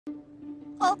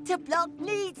Octoblock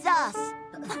needs us.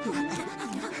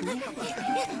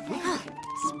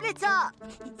 Split up.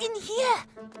 In here.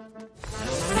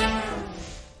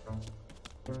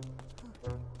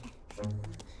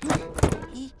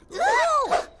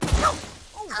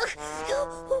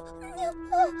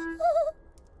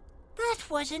 That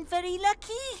wasn't very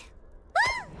lucky.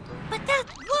 But that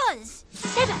was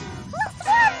 7 plus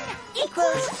 1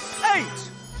 equals 8.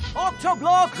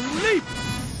 Octoblock, leap!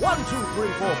 1, 2, 3,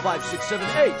 4, 5, 6, 7,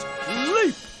 8.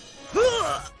 Leap!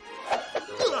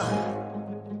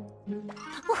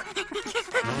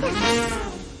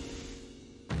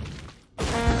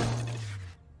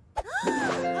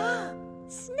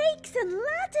 Snakes and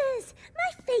ladders!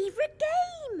 My favourite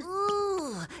game!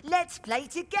 Ooh, let's play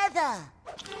together.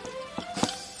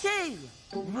 2,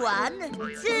 1,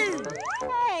 2.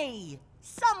 Hey,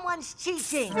 someone's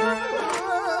cheating. 6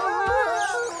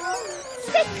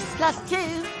 plus 2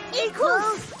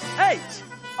 equals 8.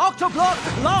 Octoblock,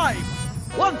 live!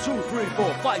 1, 2, 3,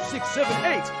 4, 5, 6, 7,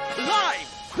 8. Live!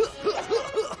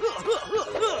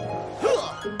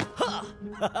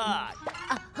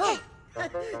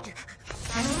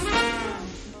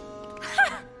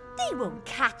 They won't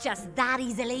catch us that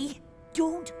easily.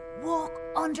 Don't walk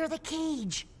under the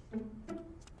cage.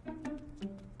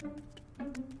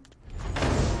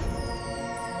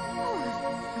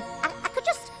 I could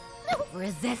just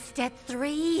resist at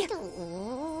 3.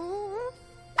 Oh!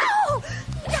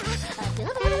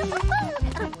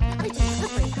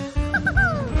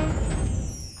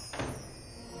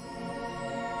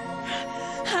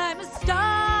 I'm a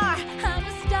star! I'm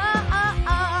a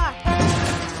star!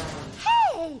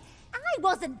 Hey! I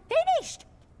wasn't finished!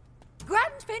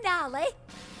 Grand finale.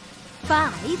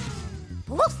 5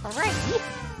 plus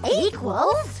 3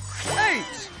 equals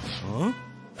 8. Huh?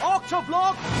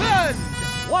 Octoblock, bend!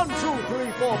 1, 2,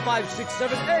 3, 4, 5, 6,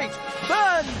 7, 8.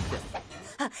 Bend!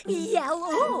 yellow.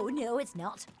 Oh, no, it's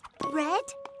not.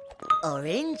 Red.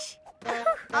 Orange.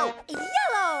 Oh,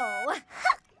 yellow.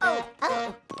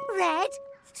 Oh, red.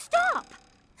 Stop.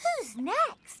 Who's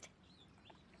next?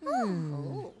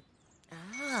 Oh.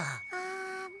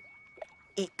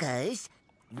 It goes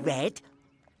red,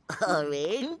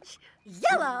 orange,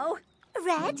 Yellow.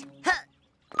 Red.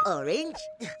 orange,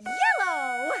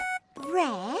 Yellow.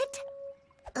 Red.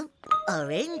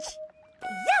 orange.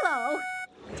 Yellow.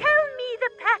 Tell me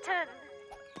the pattern.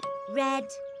 Red.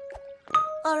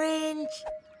 Orange.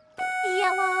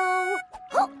 Yellow.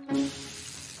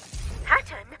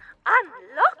 Pattern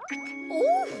unlocked.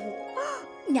 Oh.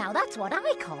 Now that's what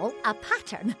I call a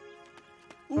pattern.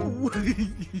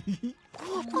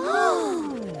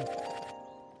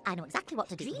 I know exactly what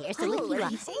to do here, so if you...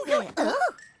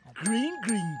 Green,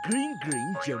 green, green,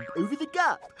 green, jump over the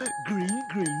gap. Green,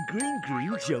 green, green,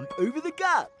 green, jump over the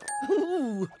gap.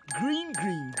 Ooh, green,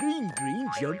 green, green, green,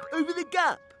 jump over the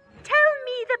gap. Tell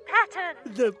me the pattern.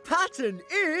 The pattern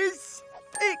is...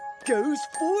 It goes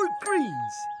 4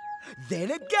 greens,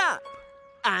 then a gap,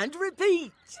 and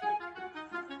repeat.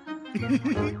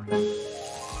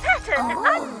 Pattern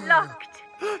unlocked.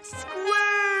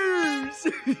 Squares!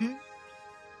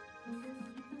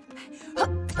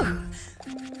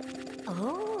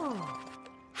 Oh,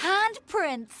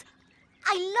 handprints.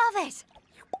 I love it.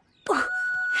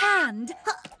 Hand.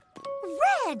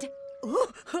 Red.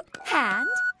 Hand.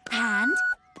 Hand.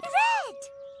 Red.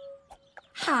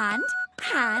 Hand.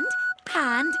 Hand.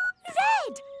 Hand.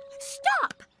 Red.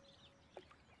 Stop.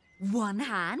 1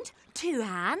 hand, 2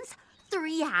 hands,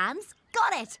 3 hands.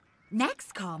 Got it.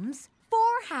 Next comes 4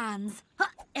 hands.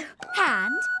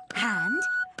 Hand. Hand.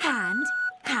 Hand.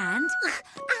 Hand.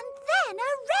 And then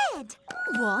a red.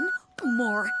 1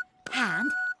 more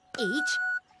hand each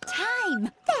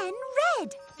time. Then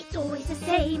red. It's always the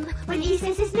same when he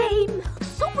says his name.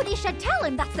 Somebody should tell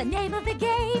him that's the name of the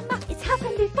game. It's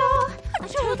happened before. A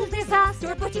total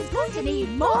disaster, but he's going to need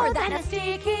more than a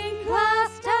sticking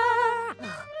plaster.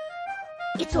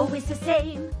 It's always the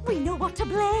same. We know what to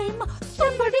blame.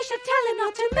 Somebody should tell him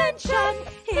not to mention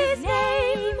his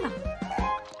name.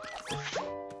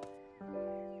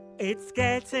 It's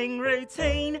getting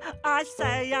routine. I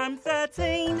say I'm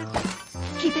 13.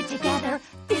 Keep it together.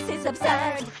 This is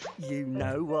absurd. You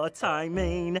know what I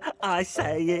mean. I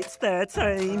say it's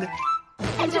 13.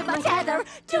 End of my tether.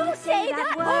 Don't say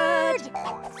that word.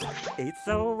 It's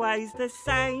always the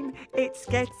same. It's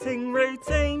getting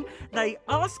routine. They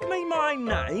ask me my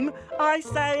name. I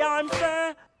say I'm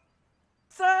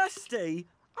thirsty.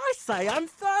 I say I'm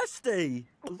thirsty.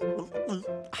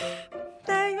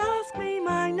 They ask me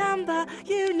my number.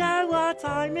 You know what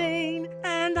I mean.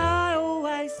 And I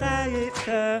always say it's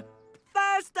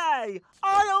Thursday. Thursday!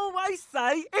 I always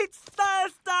say it's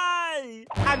Thursday!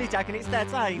 Annie Jack and it's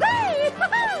 13.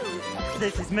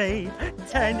 This is me,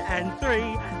 10 and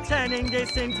 3, turning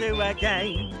this into a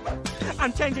game.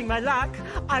 I'm changing my luck,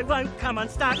 I won't come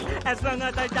unstuck as long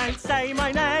as I don't say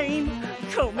my name.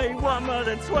 Call me 1 more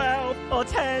than 12 or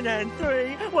 10 and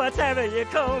 3, whatever you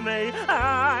call me,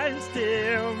 I'm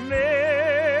still me.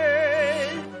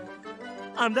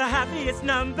 I'm the happiest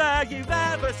number you've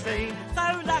ever seen,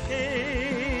 so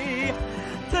lucky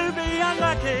to be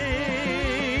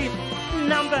unlucky.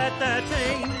 Number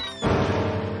 13.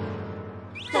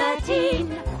 13,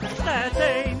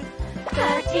 13,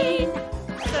 13,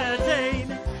 13.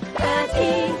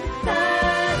 13,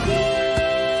 13.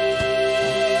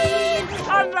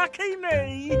 Unlucky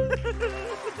me!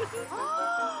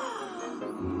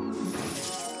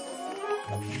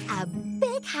 A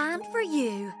big hand for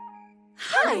you.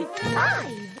 High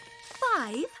five.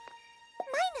 5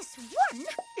 minus 1.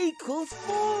 Equals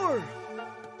 4.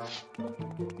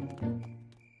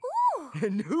 Ooh,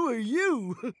 And who are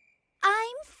you?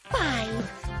 I'm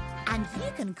 5, and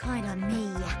you can count on me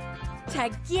to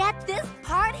get this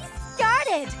party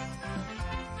started.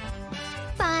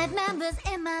 5 members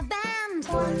in my band.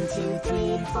 1, 2,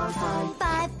 3, 4, 5.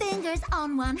 5 fingers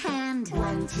on one hand.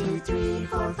 1, 2, 3,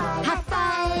 4, 5. High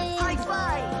five. High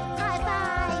five. High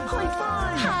five. High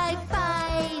five. High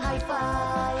five. High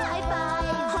five. High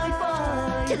five. High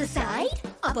five. To the side,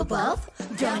 up above,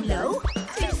 down low,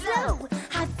 too slow.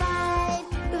 High five.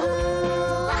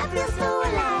 Ooh, I feel so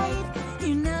alive.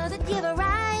 You know that you've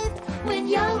arrived when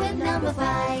you're with number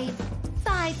 5.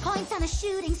 5 points on a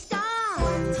shooting star.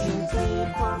 1, 2,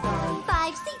 3, 4, 5.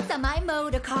 5 seats on my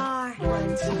motor car. 1,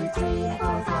 2, 3, 4,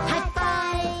 5. High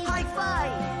five. High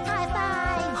five. High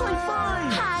five. High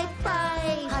five. High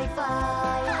five. High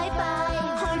five. High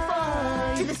five. High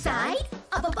five. To the side,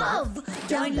 up above,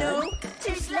 down low,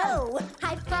 too slow.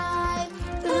 High five.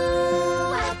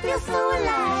 Ooh, I feel so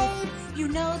alive. You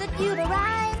know that you've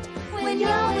arrived when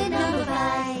you're with number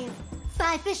 5.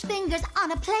 5 fish fingers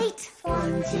on a plate.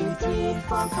 1, 2, 3,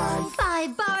 4, 5.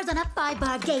 5 bars on a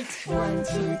 5-bar gate. 1,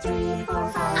 2, 3, 4,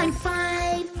 5. I'm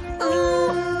 5.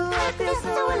 Ooh, I feel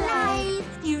so alive.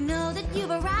 You know that you've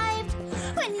arrived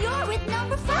when you're with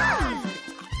number 5.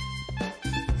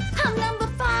 I'm number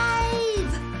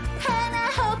 5, and I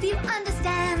hope you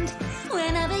understand.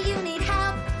 Whenever you need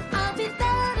help, I'll be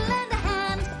there to lend a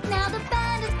hand. Now the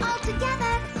band is all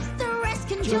together, the rest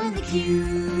can join the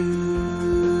queue.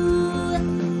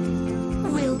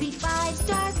 We'll be 5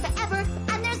 stars forever,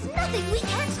 and there's nothing we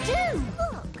can't do.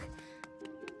 Look.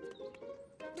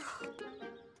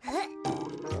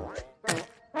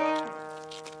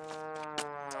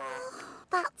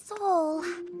 That's all.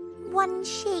 One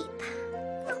shape.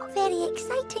 Not very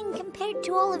exciting compared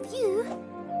to all of you.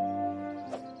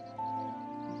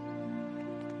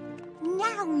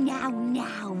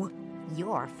 Now.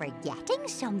 You're forgetting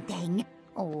something.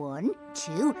 1,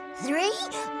 2, 3.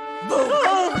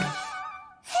 Boom!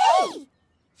 Hey!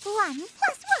 1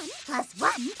 plus 1 plus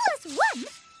 1 plus 1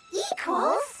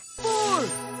 equals 4.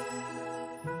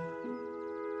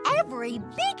 Every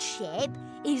big shape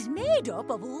is made up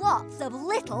of lots of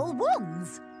little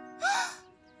ones.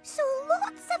 So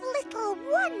lots of little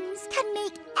ones can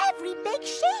make every big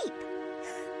shape.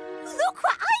 Look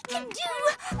what I can do!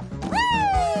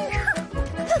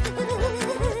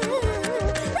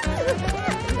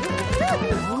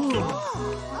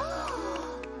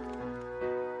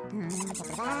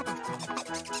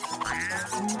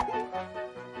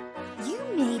 You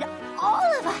made all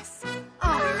of us.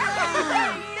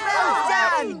 Well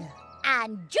done.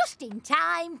 And just in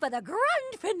time for the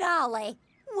grand finale.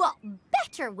 What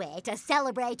better way to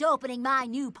celebrate opening my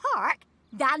new park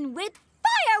than with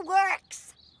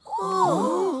fireworks?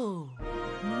 Oh.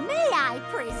 May I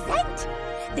present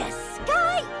the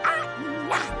Sky at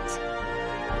Night?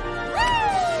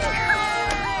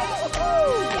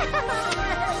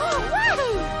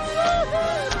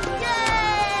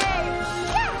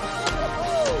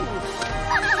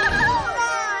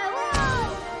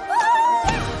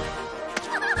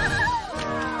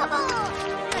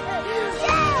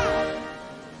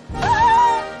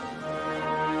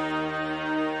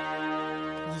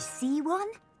 You see one?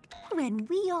 When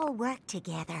we all work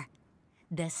together,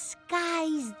 the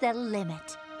sky's the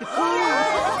limit.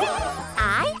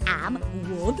 I am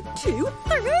 1, 2,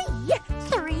 3.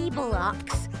 3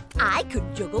 blocks. I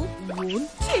could juggle 1, 2,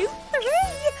 3.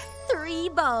 3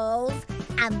 balls.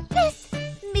 And this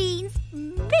means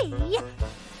me.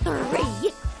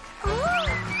 3.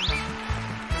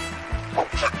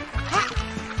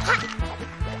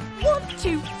 1,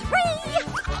 2, 3.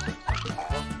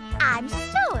 I'm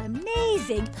so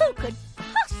amazing. Who could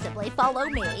possibly carefully follow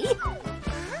me.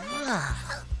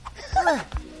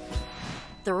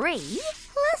 3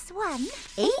 plus 1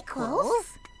 equals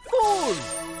 4.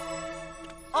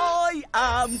 I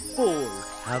am 4.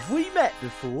 Have we met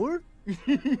before?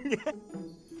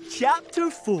 Chapter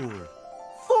 4.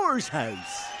 4's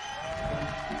house.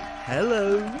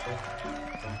 Hello.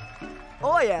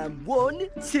 I am 1,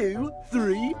 2,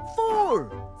 3,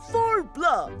 4. 4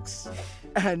 blocks.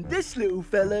 And this little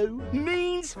fellow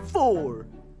means 4.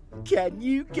 Can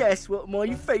you guess what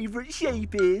my favourite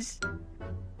shape is?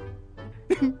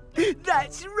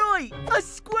 That's right, a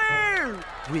square!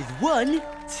 With 1,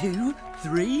 2,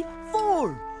 3,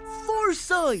 4. 4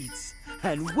 sides.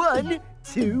 And 1,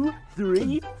 2,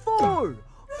 3, 4.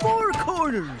 4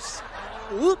 corners.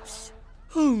 Oops.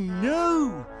 Oh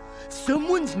no!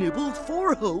 Someone's nibbled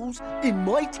 4 holes in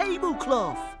my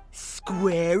tablecloth.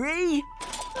 Squarey?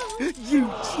 You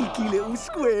cheeky little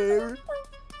square.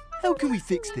 How can we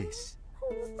fix this?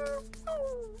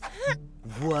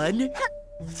 1,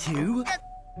 2,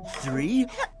 3,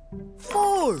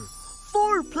 4.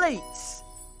 4 plates.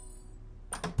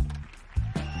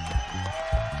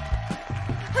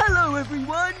 Hello,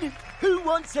 everyone. Who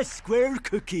wants a square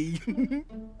cookie?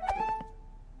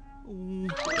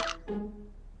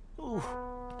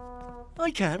 Oh, I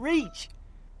can't reach.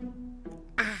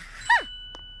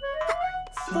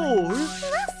 4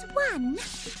 plus 1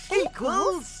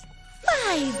 equals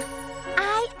 5.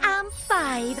 I am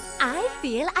 5. I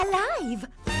feel alive.